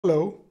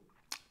Hello,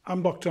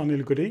 I'm Dr.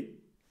 Gudi,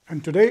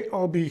 and today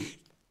I'll be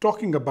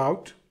talking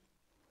about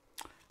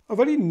a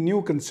very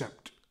new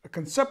concept, a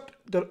concept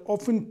that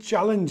often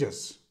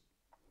challenges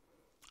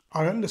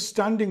our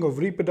understanding of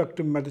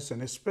reproductive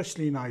medicine,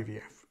 especially in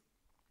IVF.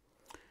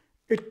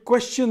 It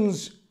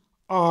questions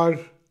our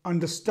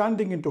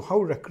understanding into how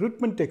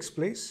recruitment takes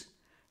place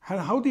and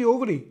how the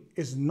ovary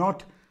is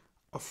not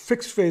a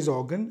fixed phase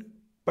organ,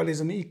 but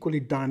is an equally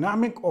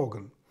dynamic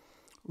organ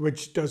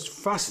which does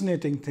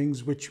fascinating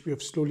things which we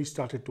have slowly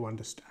started to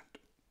understand.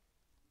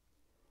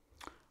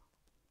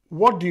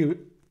 What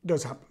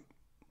does happen?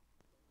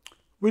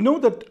 We know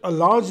that a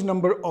large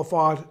number of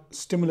our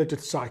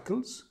stimulated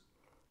cycles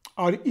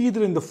are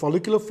either in the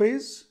follicular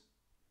phase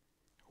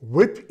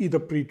with either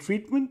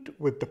pre-treatment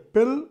with the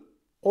pill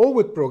or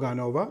with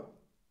Proganova.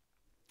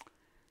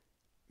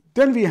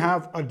 Then we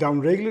have a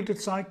downregulated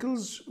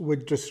cycles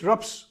which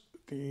disrupts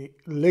the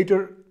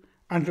later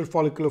antral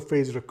follicular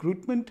phase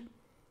recruitment,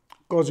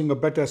 causing a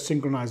better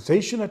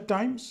synchronization at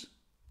times.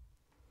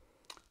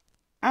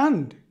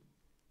 And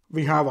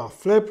we have our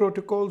flare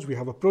protocols, we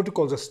have our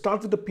protocols that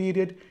start with the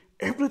period,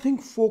 everything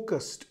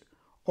focused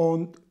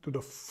on to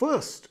the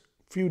first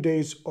few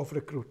days of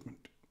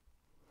recruitment.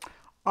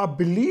 Our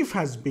belief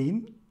has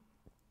been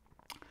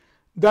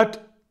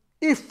that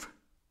if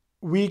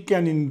we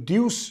can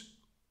induce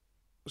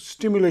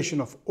stimulation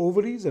of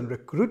ovaries and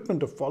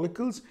recruitment of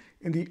follicles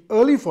in the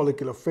early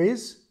follicular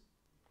phase,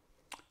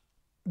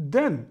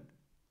 then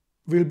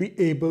we'll be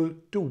able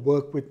to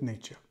work with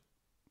nature.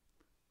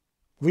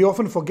 We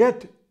often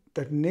forget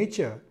that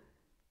nature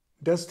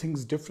does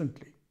things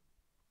differently,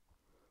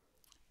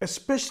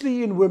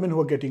 especially in women who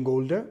are getting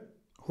older,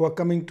 who are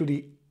coming to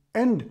the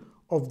end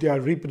of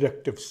their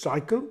reproductive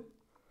cycle,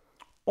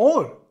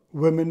 or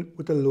women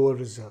with a lower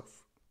reserve.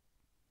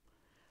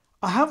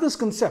 I have this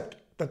concept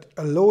that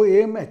a low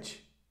AMH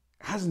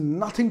has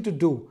nothing to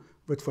do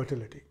with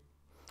fertility.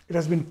 It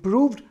has been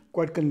proved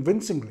quite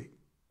convincingly,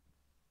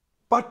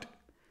 but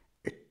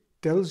it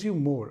tells you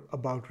more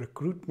about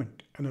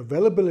recruitment and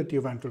availability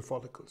of antral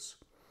follicles.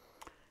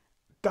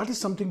 That is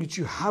something which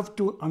you have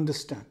to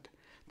understand,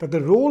 that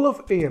the role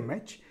of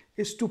AMH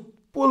is to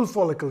pull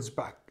follicles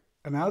back,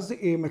 and as the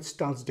AMH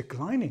starts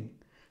declining,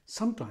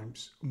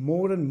 sometimes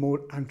more and more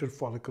antral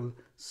follicles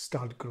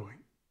start growing.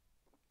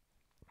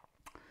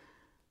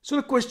 So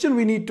the question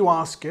we need to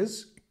ask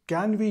is,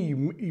 can we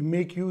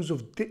make use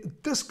of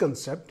this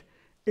concept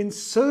in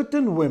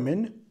certain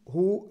women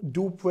who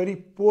do very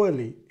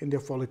poorly in their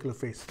follicular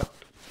phase start?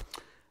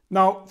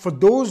 Now, for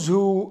those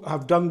who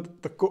have done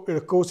the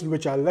course in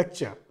which I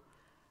lecture,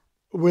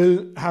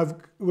 will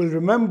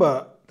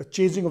remember the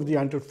chasing of the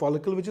antral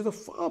follicle, which is a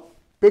far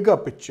bigger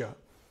picture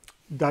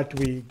that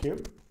we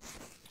give.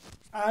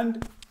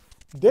 And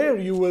there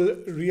you will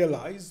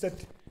realize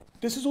that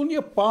this is only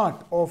a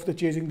part of the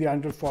chasing the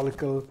antral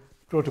follicle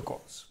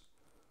protocols.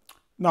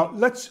 Now,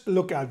 let's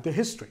look at the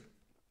history.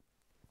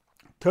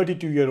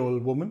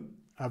 32-year-old woman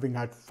having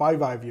had 5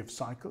 IVF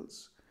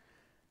cycles,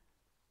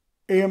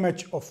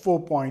 AMH of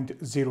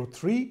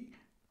 4.03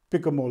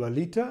 picomolar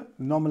liter,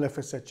 normal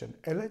FSH and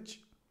LH,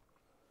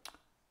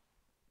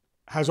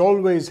 has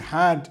always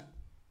had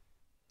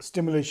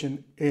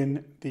stimulation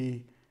in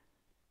the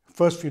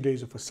first few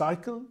days of a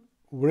cycle,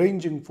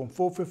 ranging from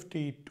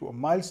 450 to a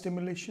mild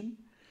stimulation.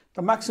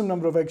 The maximum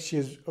number of eggs she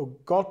has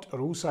got, or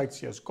oocytes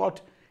she has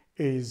got,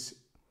 is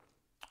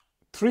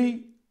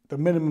 3. The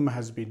minimum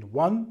has been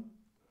 1.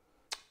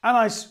 And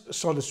I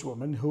saw this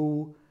woman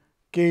who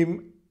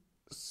came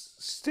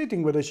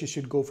stating whether she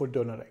should go for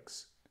donor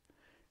eggs.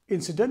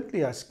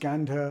 Incidentally, I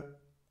scanned her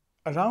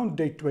around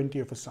day 20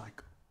 of a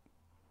cycle.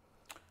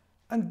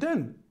 And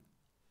then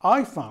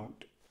I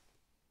found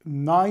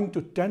 9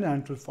 to 10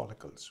 antral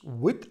follicles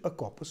with a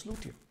corpus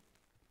luteum.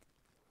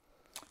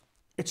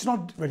 It's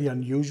not very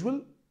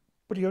unusual,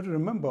 but you have to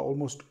remember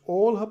almost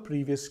all her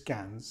previous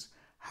scans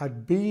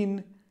had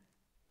been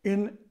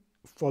in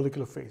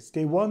follicular phase,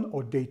 day 1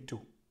 or day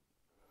 2.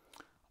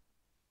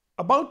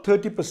 About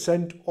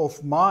 30%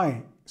 of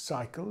my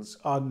cycles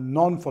are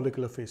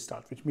non-follicular phase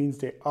start, which means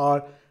they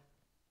are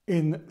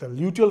in the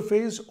luteal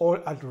phase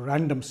or at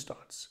random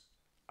starts.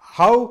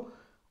 How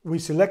we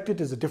select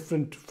it is a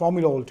different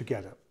formula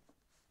altogether.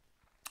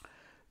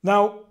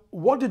 Now,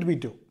 what did we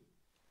do?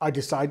 I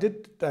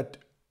decided that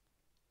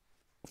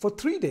for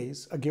 3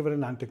 days, I gave her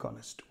an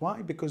antagonist.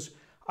 Why? Because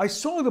I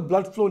saw the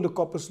blood flow in the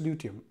corpus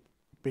luteum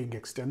being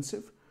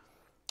extensive,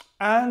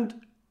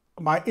 and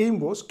my aim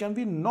was, can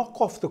we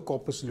knock off the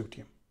corpus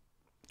luteum?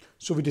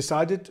 So we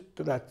decided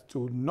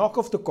to knock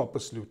off the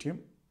corpus luteum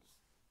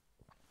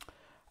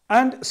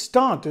and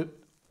started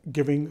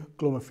giving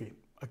clomiphene.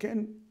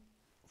 Again,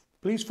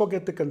 please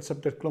forget the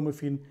concept that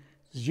clomiphene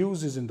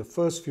uses in the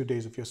first few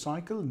days of your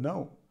cycle.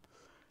 No.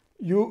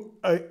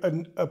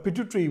 A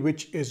pituitary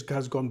which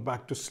has gone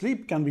back to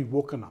sleep can be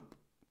woken up.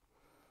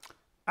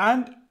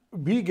 And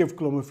we give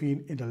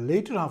clomiphene in the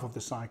later half of the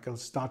cycle,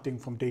 starting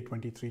from day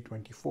 23,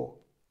 24.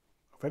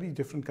 A very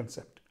different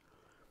concept.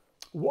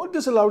 What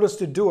this allowed us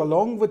to do,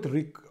 along with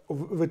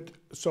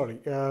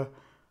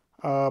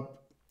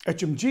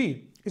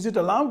HMG, is it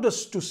allowed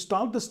us to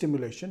start the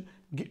stimulation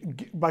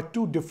by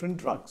two different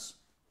drugs.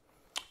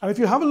 And if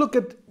you have a look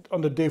at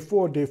on the day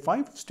 4, day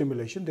 5 of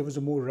stimulation, there was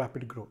a more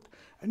rapid growth.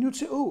 And you'd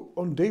say, oh,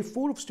 on day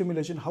 4 of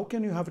stimulation, how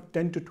can you have a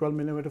 10 to 12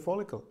 millimeter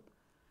follicle?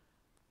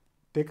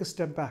 Take a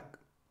step back.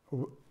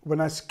 When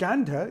I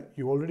scanned her,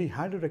 you already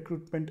had a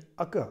recruitment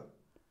occur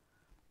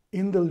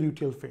in the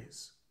luteal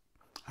phase.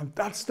 And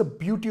that's the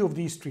beauty of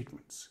these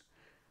treatments,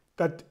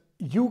 that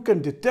you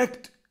can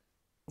detect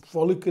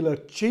follicular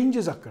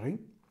changes occurring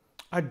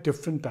at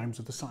different times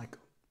of the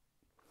cycle.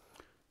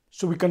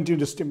 So we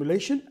continued the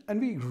stimulation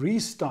and we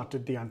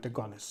restarted the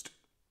antagonist,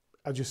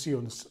 as you see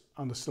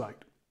on the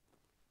slide.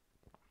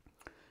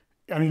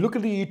 And you look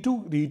at the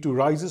E2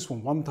 rises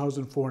from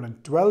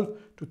 1,412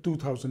 to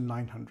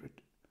 2,900.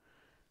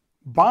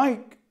 By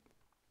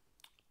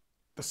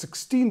the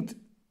 14th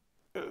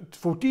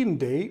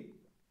day,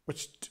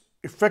 which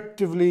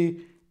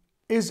effectively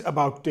is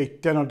about day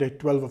 10 or day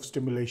 12 of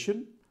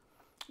stimulation,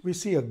 we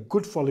see a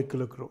good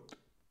follicular growth.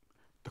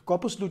 The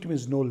corpus luteum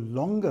is no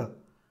longer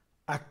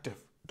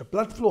active. The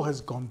blood flow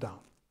has gone down.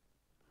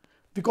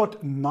 We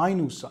got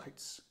 9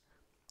 oocytes,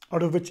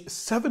 out of which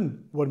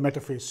 7 were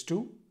metaphase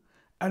 2,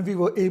 and we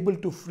were able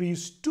to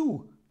freeze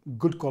 2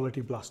 good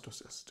quality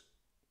blastocysts.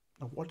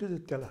 Now, what did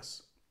it tell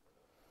us?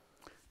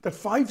 That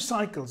 5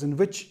 cycles in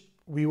which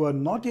we were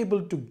not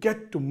able to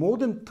get to more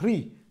than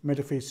 3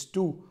 metaphase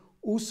 2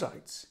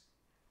 oocytes,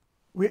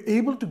 we're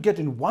able to get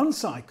in 1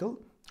 cycle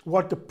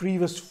what the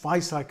previous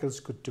 5 cycles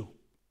could do.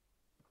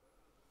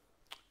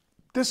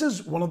 This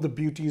is one of the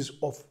beauties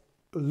of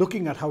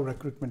looking at how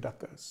recruitment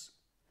occurs.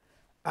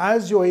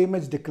 As your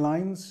AMH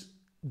declines,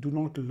 do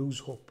not lose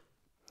hope.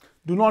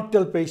 Do not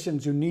tell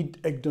patients you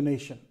need egg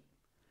donation.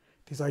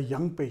 These are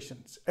young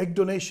patients. Egg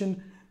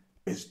donation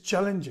is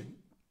challenging.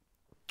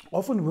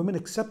 Often women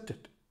accept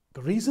it.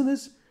 The reason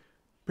is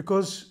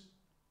because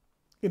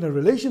in a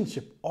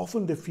relationship,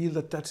 often they feel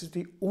that that's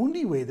the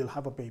only way they'll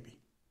have a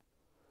baby.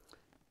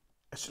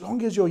 As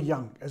long as you're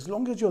young, as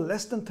long as you're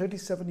less than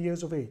 37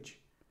 years of age,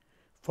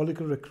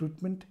 follicle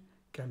recruitment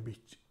can be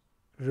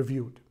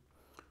reviewed.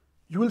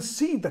 You will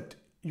see that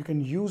you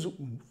can use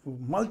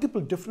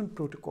multiple different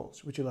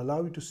protocols which will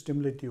allow you to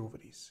stimulate the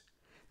ovaries.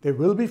 There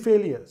will be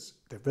failures.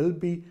 There will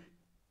be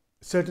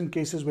certain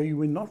cases where you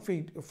will not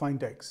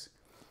find eggs.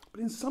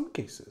 But in some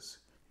cases,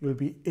 you will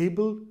be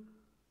able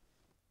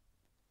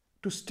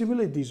to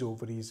stimulate these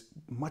ovaries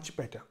much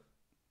better.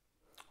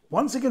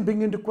 Once again,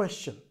 bring into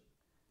question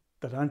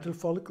that antral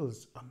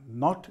follicles are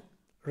not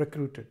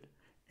recruited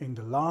in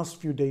the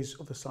last few days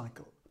of the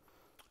cycle.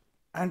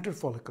 Antral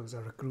follicles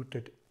are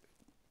recruited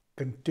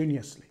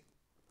continuously.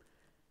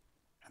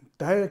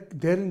 And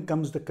therein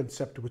comes the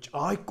concept which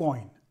I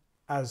coin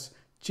as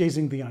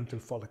chasing the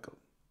antral follicle.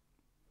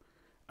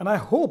 And I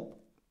hope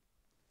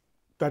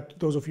that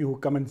those of you who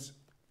come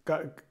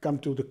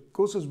to the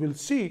courses will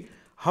see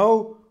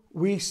how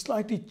we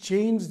slightly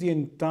change the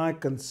entire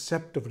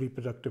concept of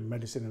reproductive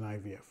medicine in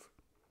IVF.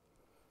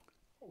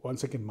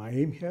 Once again, my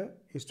aim here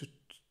is to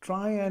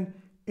try and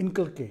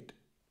inculcate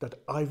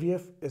that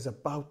IVF is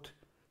about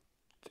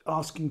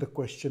asking the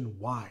question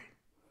why,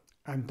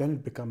 and then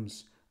it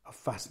becomes a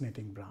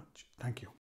fascinating branch. Thank you.